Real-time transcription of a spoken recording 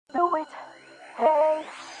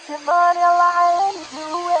What's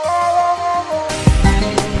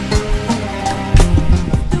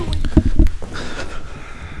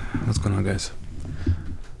going on, guys?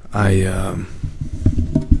 I'm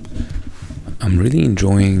really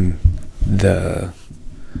enjoying the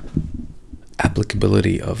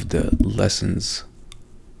applicability of the lessons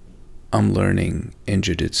I'm learning in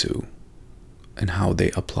jiu-jitsu and how they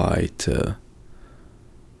apply to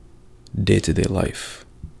day-to-day life.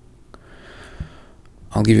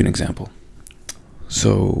 I'll give you an example.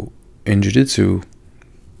 So in jiu-jitsu,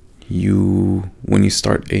 when you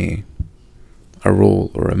start a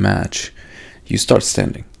roll or a match, you start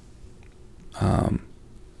standing.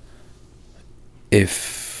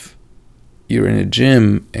 If you're in a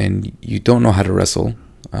gym and you don't know how to wrestle,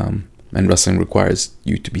 and wrestling requires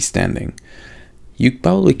you to be standing, you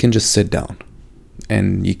probably can just sit down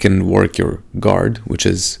and you can work your guard, which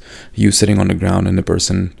is you sitting on the ground and the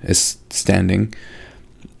person is standing.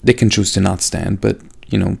 They can choose to not stand, but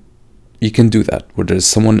you can do that, where there's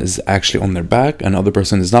someone is actually on their back and other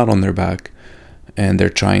person is not on their back, and they're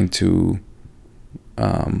trying to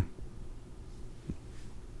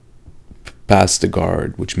pass the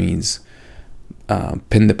guard, which means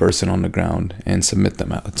pin the person on the ground and submit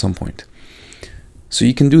them at some point. So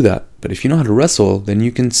you can do that. But if you know how to wrestle, then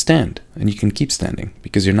you can stand and you can keep standing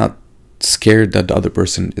because you're not scared that the other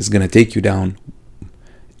person is going to take you down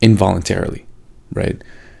involuntarily, right?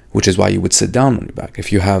 Which is why you would sit down on your back.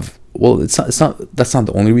 If you have, that's not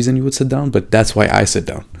the only reason you would sit down, but that's why I sit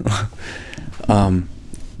down.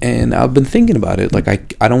 And I've been thinking about it. Like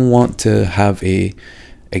I don't want to have a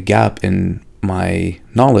gap in my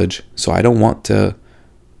knowledge, so I don't want to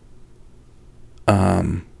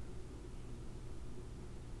I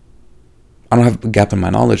don't have a gap in my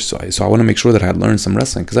knowledge, so I want to make sure that I learned some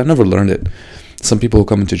wrestling, because I've never learned it. Some people who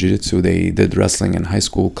come into jiu-jitsu, they did wrestling in high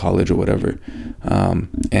school, college, or whatever,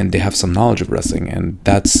 and they have some knowledge of wrestling, and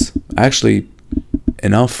that's actually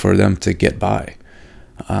enough for them to get by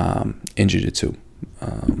in jiu-jitsu,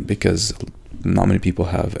 because not many people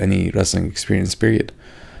have any wrestling experience, period.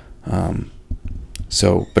 But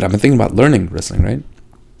I've been thinking about learning wrestling, right?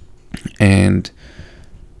 And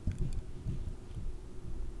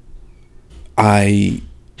I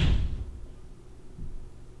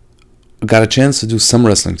got a chance to do some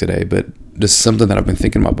wrestling today, but this is something that I've been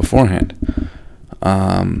thinking about beforehand.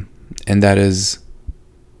 And that is,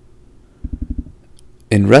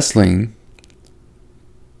 in wrestling,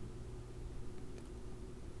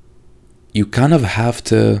 you kind of have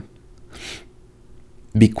to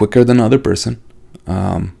be quicker than the other person.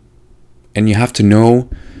 And you have to know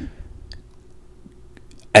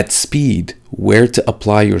at speed where to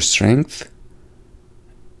apply your strength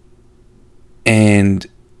and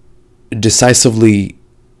decisively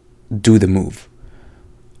do the move.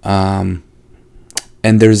 And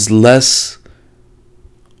there's less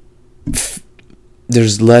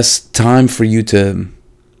time for you to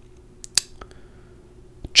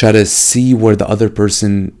try to see where the other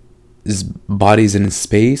person's body's in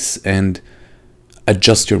space and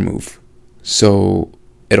adjust your move. So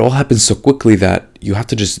it all happens so quickly that you have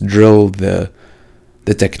to just drill the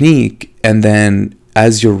technique, and then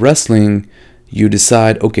as you're wrestling, you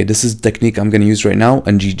decide, okay, this is the technique I'm going to use right now,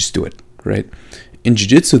 and you just do it, right? In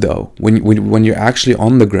jiu-jitsu, though, when you're actually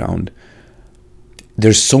on the ground,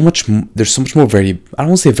 there's so much more I don't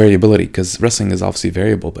want to say variability, because wrestling is obviously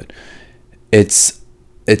variable, but it's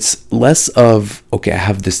less of, okay, I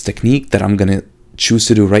have this technique that I'm going to choose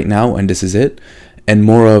to do right now, and this is it, and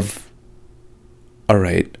more of, all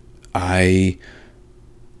right,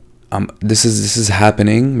 this is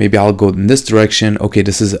happening. Maybe I'll go in this direction. Okay,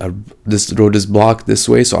 this road is blocked this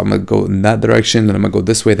way, so I'm gonna go in that direction, and I'm gonna go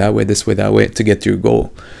this way, that way, this way, that way to get to your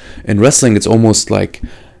goal. In wrestling, it's almost like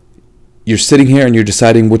you're sitting here and you're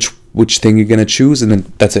deciding which thing you're gonna choose, and then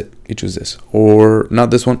that's it. You choose this or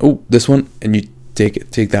not this one. Oh, this one, and you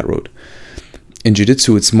take that road. In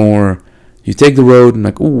jiu-jitsu, it's more you take the road and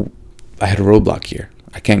like, oh, I had a roadblock here.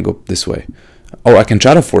 I can't go this way. Or I can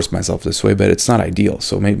try to force myself this way, but it's not ideal.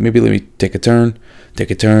 So maybe let me take a turn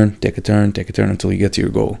until you get to your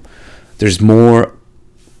goal. There's more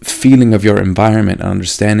feeling of your environment and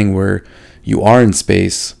understanding where you are in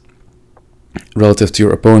space relative to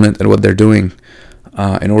your opponent and what they're doing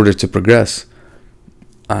in order to progress.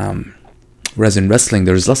 Whereas in wrestling,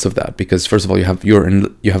 there's less of that, because first of all, you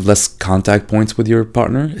have less contact points with your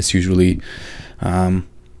partner. It's usually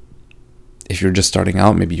if you're just starting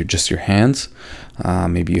out, maybe you're just your hands.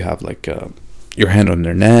 Maybe you have like your hand on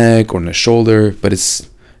their neck or on their shoulder, but it's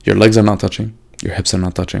your legs are not touching, your hips are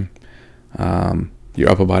not touching, your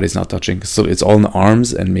upper body's not touching. So it's all in the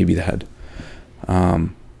arms and maybe the head.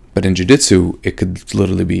 But in jiu-jitsu, it could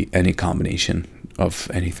literally be any combination of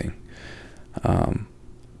anything.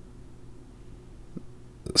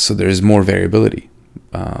 So there's more variability.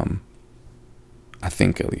 I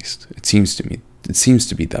think, at least it seems to me. It seems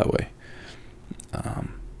to be that way.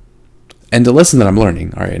 And the lesson that I'm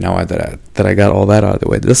learning, all right, now that I got all that out of the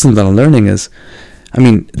way, the lesson that I'm learning is, I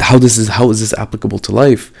mean, how is this applicable to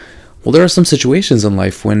life? Well, there are some situations in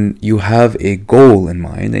life when you have a goal in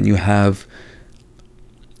mind and you have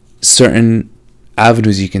certain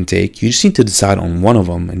avenues you can take. You just need to decide on one of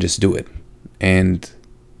them and just do it, and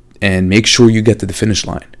make sure you get to the finish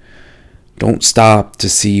line. Don't stop to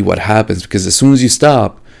see what happens, because as soon as you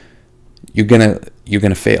stop, you're gonna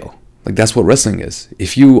fail. Like, that's what wrestling is.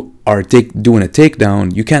 If you are doing a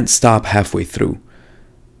takedown, you can't stop halfway through.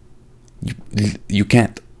 You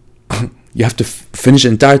can't. You have to finish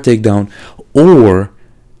an entire takedown, or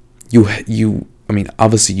I mean,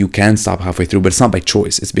 obviously you can stop halfway through, but it's not by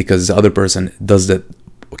choice. It's because the other person does that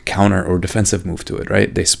counter or defensive move to it,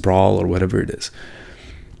 right? They sprawl or whatever it is.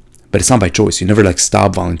 But it's not by choice. You never like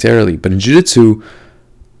stop voluntarily. But in jiu-jitsu,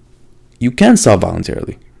 you can stop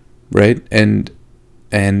voluntarily, right? And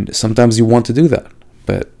sometimes you want to do that.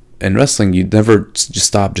 But in wrestling, you never just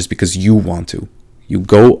stop just because you want to. You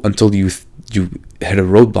go until you hit a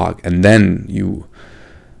roadblock, and then you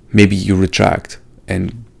retract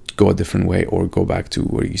and go a different way, or go back to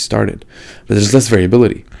where you started. But there's less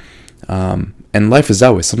variability. And life is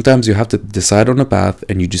that way. Sometimes you have to decide on a path,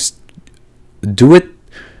 and you just do it.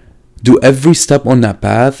 Do every step on that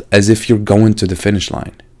path as if you're going to the finish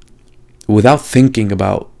line, without thinking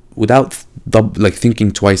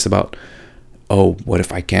twice about, oh, what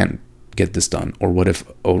if I can't get this done, or what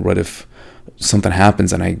if something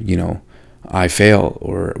happens and I fail,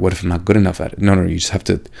 or what if I'm not good enough at it? No, you just have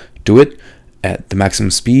to do it at the maximum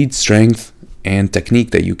speed, strength, and technique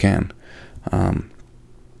that you can,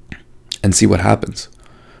 and see what happens.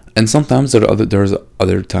 And sometimes there's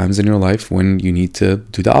other times in your life when you need to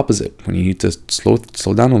do the opposite, when you need to slow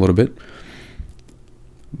down a little bit,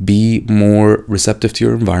 be more receptive to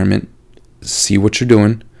your environment, see what you're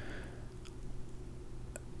doing,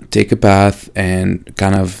 take a path, and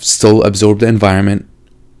kind of still absorb the environment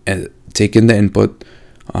and take in the input,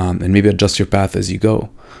 and maybe adjust your path as you go.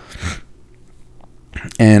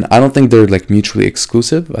 And I don't think they're like mutually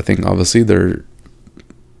exclusive. I think obviously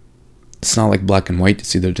it's not like black and white.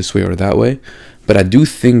 It's either this way or that way. But I do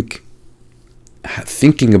think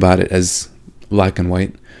thinking about it as black and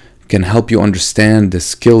white can help you understand the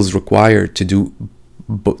skills required to do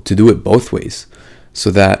it both ways,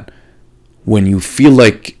 so that when you feel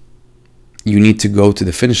like you need to go to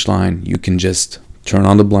the finish line, you can just turn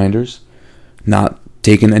on the blinders, not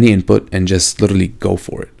take in any input, and just literally go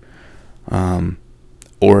for it.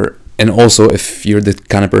 And also, if you're the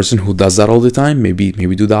kind of person who does that all the time, maybe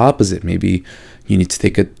do the opposite. Maybe you need to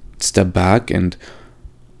take a step back and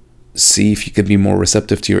see if you could be more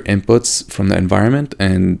receptive to your inputs from the environment,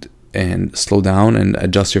 and slow down and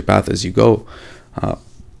adjust your path as you go.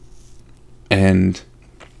 And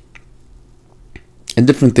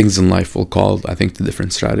different things in life will call, I think, the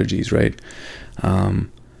different strategies, right?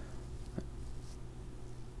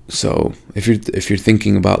 So if you're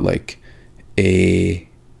thinking about like a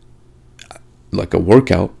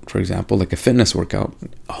workout, for example, like a fitness workout,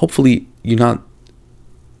 hopefully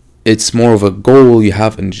it's more of a goal you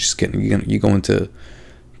have, and you're going to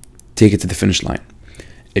take it to the finish line.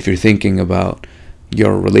 If you're thinking about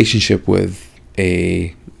your relationship with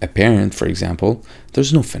a parent, for example,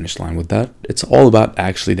 there's no finish line with that. It's all about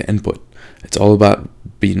actually the input. It's all about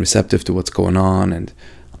being receptive to what's going on, and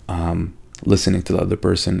listening to the other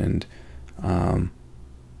person,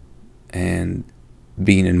 and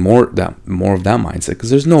being in more of that mindset, because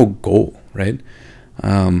there's no goal, right?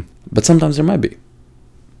 But sometimes there might be,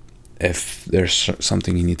 if there's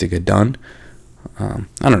something you need to get done.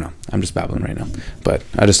 I don't know, I'm just babbling right now, but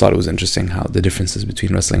I just thought it was interesting how the differences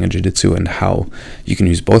between wrestling and jiu-jitsu, and how you can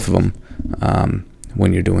use both of them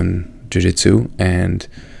when you're doing jiu-jitsu, and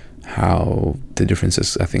how the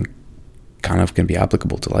differences, I think, kind of can be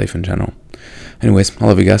applicable to life in general. Anyways, I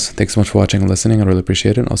love you guys. Thanks so much for watching and listening. I really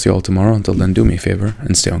appreciate it. I'll see you all tomorrow. Until then, do me a favor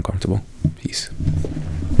and stay uncomfortable. Peace.